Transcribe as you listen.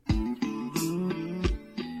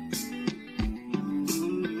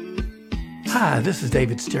Hi, this is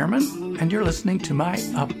David Stearman, and you're listening to my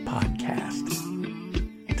Up podcast.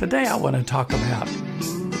 Today I want to talk about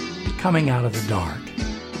coming out of the dark.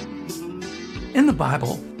 In the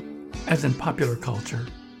Bible, as in popular culture,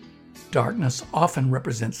 darkness often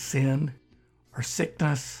represents sin or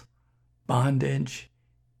sickness, bondage,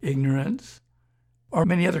 ignorance, or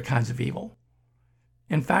many other kinds of evil.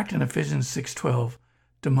 In fact, in Ephesians 6:12,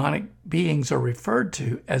 demonic beings are referred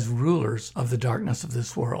to as rulers of the darkness of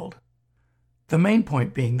this world. The main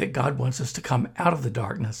point being that God wants us to come out of the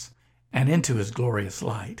darkness and into His glorious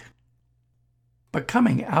light. But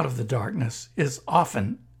coming out of the darkness is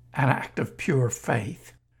often an act of pure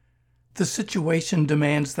faith. The situation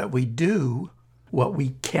demands that we do what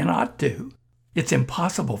we cannot do. It's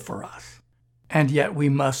impossible for us, and yet we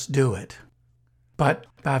must do it. But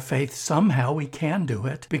by faith, somehow we can do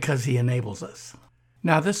it because He enables us.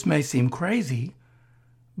 Now, this may seem crazy,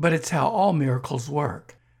 but it's how all miracles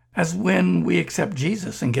work. As when we accept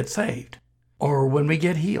Jesus and get saved, or when we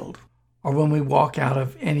get healed, or when we walk out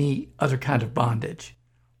of any other kind of bondage.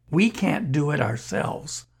 We can't do it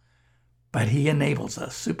ourselves, but He enables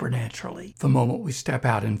us supernaturally the moment we step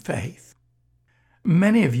out in faith.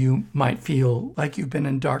 Many of you might feel like you've been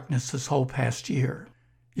in darkness this whole past year.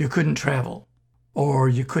 You couldn't travel, or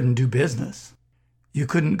you couldn't do business. You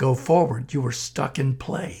couldn't go forward. You were stuck in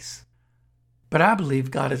place. But I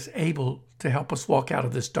believe God is able to help us walk out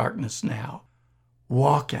of this darkness now.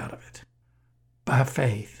 Walk out of it by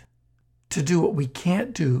faith. To do what we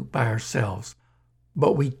can't do by ourselves,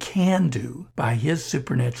 but we can do by His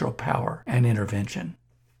supernatural power and intervention.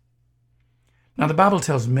 Now, the Bible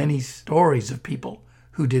tells many stories of people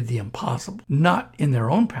who did the impossible, not in their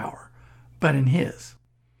own power, but in His.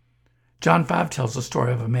 John 5 tells the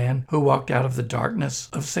story of a man who walked out of the darkness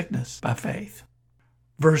of sickness by faith.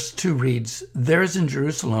 Verse 2 reads, "There is in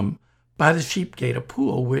Jerusalem by the sheep gate a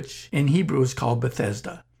pool, which in Hebrew is called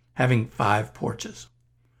Bethesda, having 5 porches.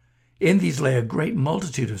 In these lay a great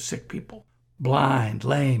multitude of sick people, blind,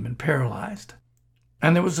 lame, and paralyzed.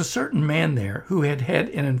 And there was a certain man there who had had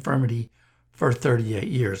an infirmity for 38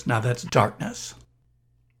 years. Now that's darkness.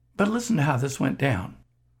 But listen to how this went down.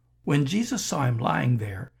 When Jesus saw him lying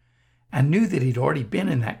there and knew that he'd already been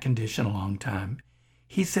in that condition a long time,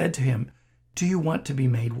 He said to him, 'Do you want to be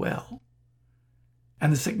made well?'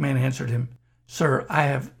 And the sick man answered Him, 'Sir, I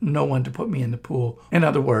have no one to put me in the pool.'" In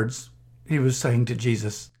other words, he was saying to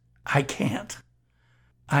Jesus, "I can't.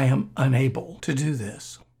 I am unable to do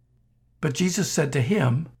this." But Jesus said to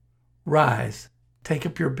him, "Rise, take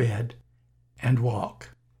up your bed, and walk."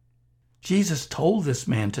 Jesus told this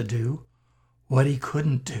man to do what he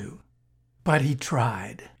couldn't do, but he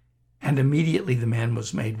tried. And immediately the man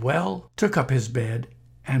was made well, took up his bed,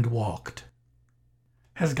 and walked.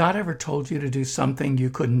 Has God ever told you to do something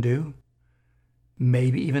you couldn't do?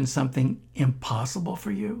 Maybe even something impossible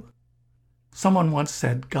for you? Someone once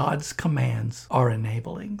said, God's commands are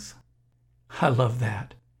enablings. I love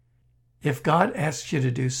that. If God asks you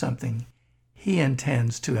to do something, He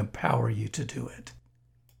intends to empower you to do it.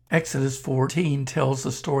 Exodus 14 tells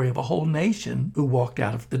the story of a whole nation who walked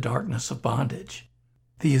out of the darkness of bondage.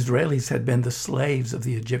 The Israelis had been the slaves of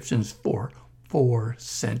the Egyptians for 4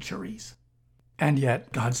 centuries. And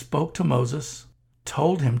yet God spoke to Moses,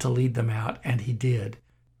 told him to lead them out, and he did.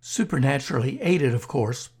 Supernaturally aided, of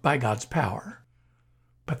course, by God's power.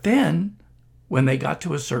 But then, when they got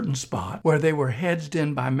to a certain spot where they were hedged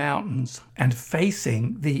in by mountains and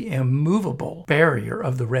facing the immovable barrier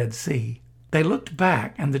of the Red Sea, they looked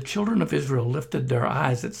back, and the children of Israel lifted their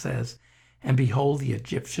eyes, it says, and behold, the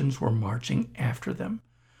Egyptians were marching after them.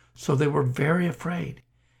 So they were very afraid,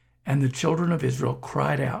 and the children of Israel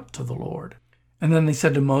cried out to the Lord. And then they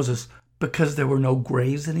said to Moses, "Because there were no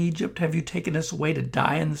graves in Egypt, have you taken us away to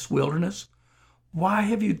die in this wilderness? Why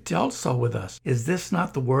have you dealt so with us? Is this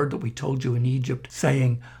not the word that we told you in Egypt,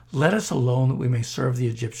 saying, 'Let us alone that we may serve the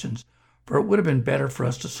Egyptians'? For it would have been better for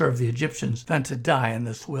us to serve the Egyptians than to die in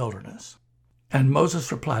this wilderness." And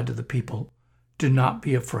Moses replied to the people, "Do not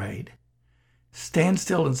be afraid. Stand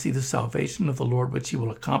still and see the salvation of the Lord, which He will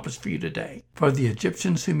accomplish for you today. For the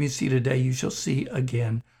Egyptians whom you see today, you shall see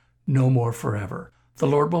again no more forever. The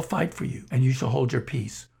Lord will fight for you, and you shall hold your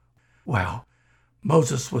peace." Wow.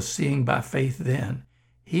 Moses was seeing by faith then.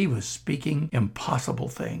 He was speaking impossible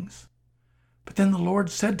things. But then the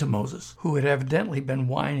Lord said to Moses, who had evidently been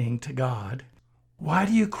whining to God, "Why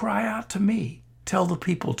do you cry out to me? Tell the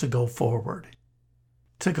people to go forward."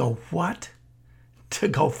 To go what? To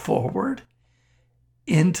go forward?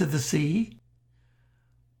 Into the sea?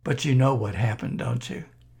 But you know what happened, don't you?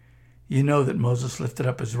 You know that Moses lifted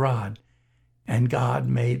up his rod, and God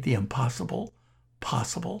made the impossible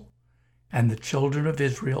possible, and the children of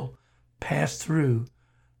Israel passed through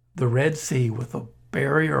the Red Sea with a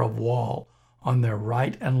barrier of wall on their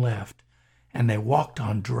right and left, and they walked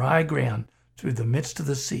on dry ground through the midst of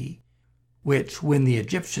the sea, which, when the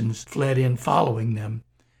Egyptians fled in following them,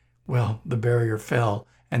 well, the barrier fell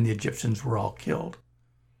and the Egyptians were all killed.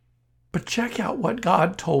 But check out what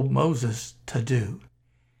God told Moses to do.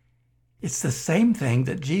 It's the same thing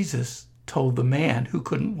that Jesus told the man who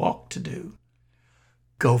couldn't walk to do.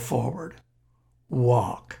 Go forward.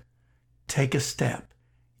 Walk. Take a step.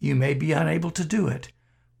 You may be unable to do it,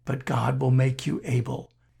 but God will make you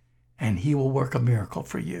able, and He will work a miracle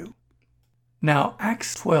for you. Now,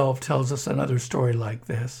 Acts 12 tells us another story like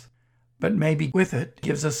this, but maybe with it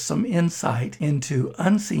gives us some insight into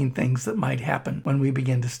unseen things that might happen when we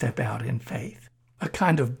begin to step out in faith. A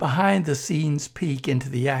kind of behind-the-scenes peek into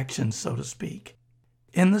the action, so to speak.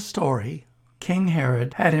 In the story, King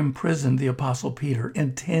Herod had imprisoned the Apostle Peter,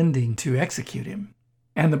 intending to execute him.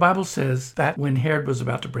 And the Bible says that when Herod was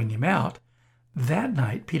about to bring him out, that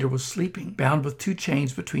night Peter was sleeping, bound with 2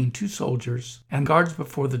 chains between 2 soldiers, and guards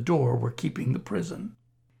before the door were keeping the prison.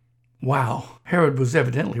 Wow, Herod was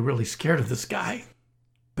evidently really scared of this guy.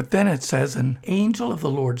 But then it says, an angel of the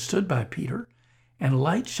Lord stood by Peter, and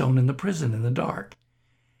light shone in the prison in the dark.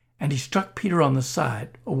 And he struck Peter on the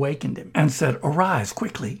side, awakened him, and said, "Arise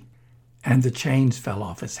quickly." And the chains fell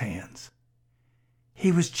off his hands.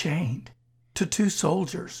 He was chained to 2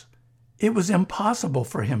 soldiers. It was impossible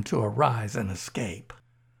for him to arise and escape.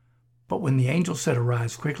 But when the angel said,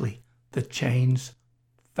 "Arise quickly," the chains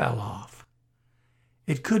fell off.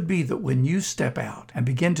 It could be that when you step out and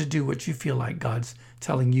begin to do what you feel like God's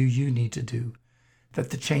telling you need to do, that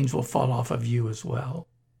the chains will fall off of you as well.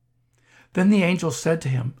 Then the angel said to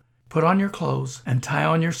him, "Put on your clothes and tie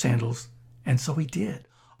on your sandals." And so he did.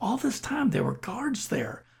 All this time there were guards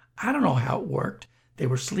there. I don't know how it worked. They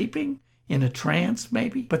were sleeping, in a trance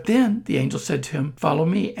maybe. But then the angel said to him, "Follow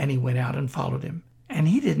me." And he went out and followed him. And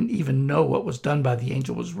he didn't even know what was done by the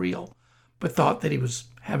angel was real, but thought that he was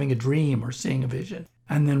having a dream or seeing a vision.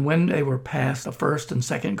 And then when they were past the first and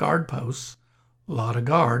second guard posts, a lot of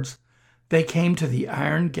guards, they came to the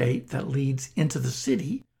iron gate that leads into the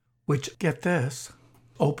city, which, get this,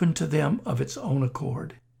 opened to them of its own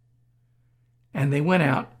accord. And they went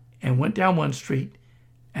out and went down one street,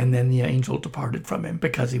 and then the angel departed from him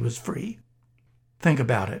because he was free. Think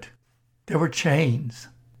about it. There were chains,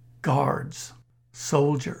 guards,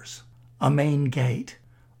 soldiers, a main gate.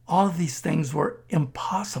 All of these things were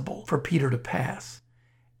impossible for Peter to pass.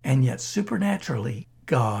 And yet supernaturally,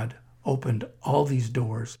 God opened all these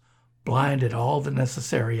doors, blinded all the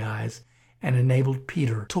necessary eyes, and enabled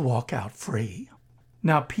Peter to walk out free.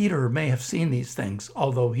 Now, Peter may have seen these things,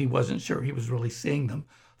 although he wasn't sure he was really seeing them,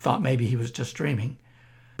 thought maybe he was just dreaming.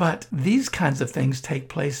 But these kinds of things take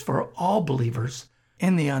place for all believers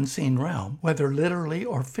in the unseen realm, whether literally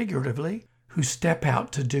or figuratively, who step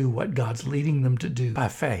out to do what God's leading them to do by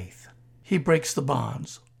faith. He breaks the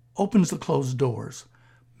bonds, opens the closed doors,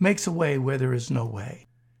 makes a way where there is no way.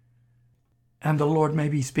 And the Lord may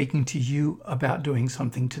be speaking to you about doing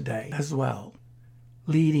something today as well,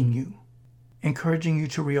 leading you, encouraging you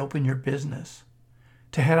to reopen your business,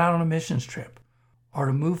 to head out on a missions trip, or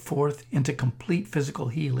to move forth into complete physical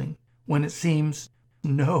healing when it seems,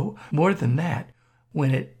 no, more than that,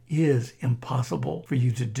 when it is impossible for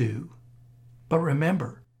you to do. But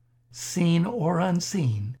remember, seen or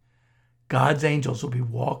unseen, God's angels will be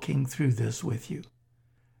walking through this with you.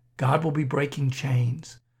 God will be breaking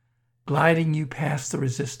chains, gliding you past the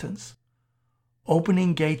resistance,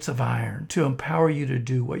 opening gates of iron to empower you to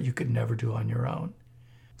do what you could never do on your own.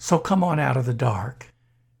 So come on out of the dark.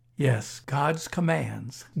 Yes, God's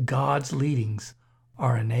commands, God's leadings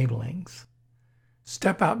are enablings.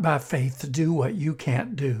 Step out by faith to do what you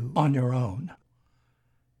can't do on your own.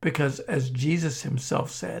 Because as Jesus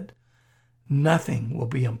himself said, nothing will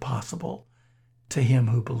be impossible to him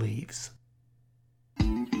who believes.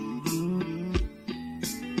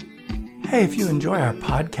 Hey, if you enjoy our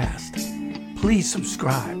podcast, please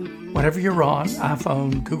subscribe. Whatever you're on,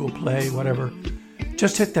 iPhone, Google Play, whatever,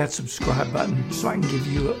 just hit that subscribe button so I can give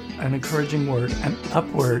you an encouraging word, an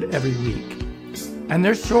upward every week. And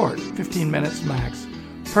they're short, 15 minutes max,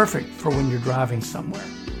 perfect for when you're driving somewhere.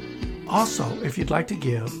 Also, if you'd like to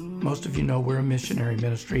give, most of you know we're a missionary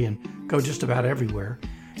ministry and go just about everywhere.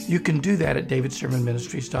 You can do that at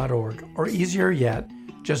davidsermonministries.org, or easier yet,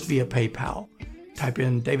 just via PayPal. Type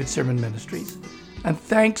in David Sermon Ministries. And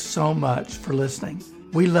thanks so much for listening.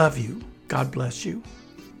 We love you. God bless you.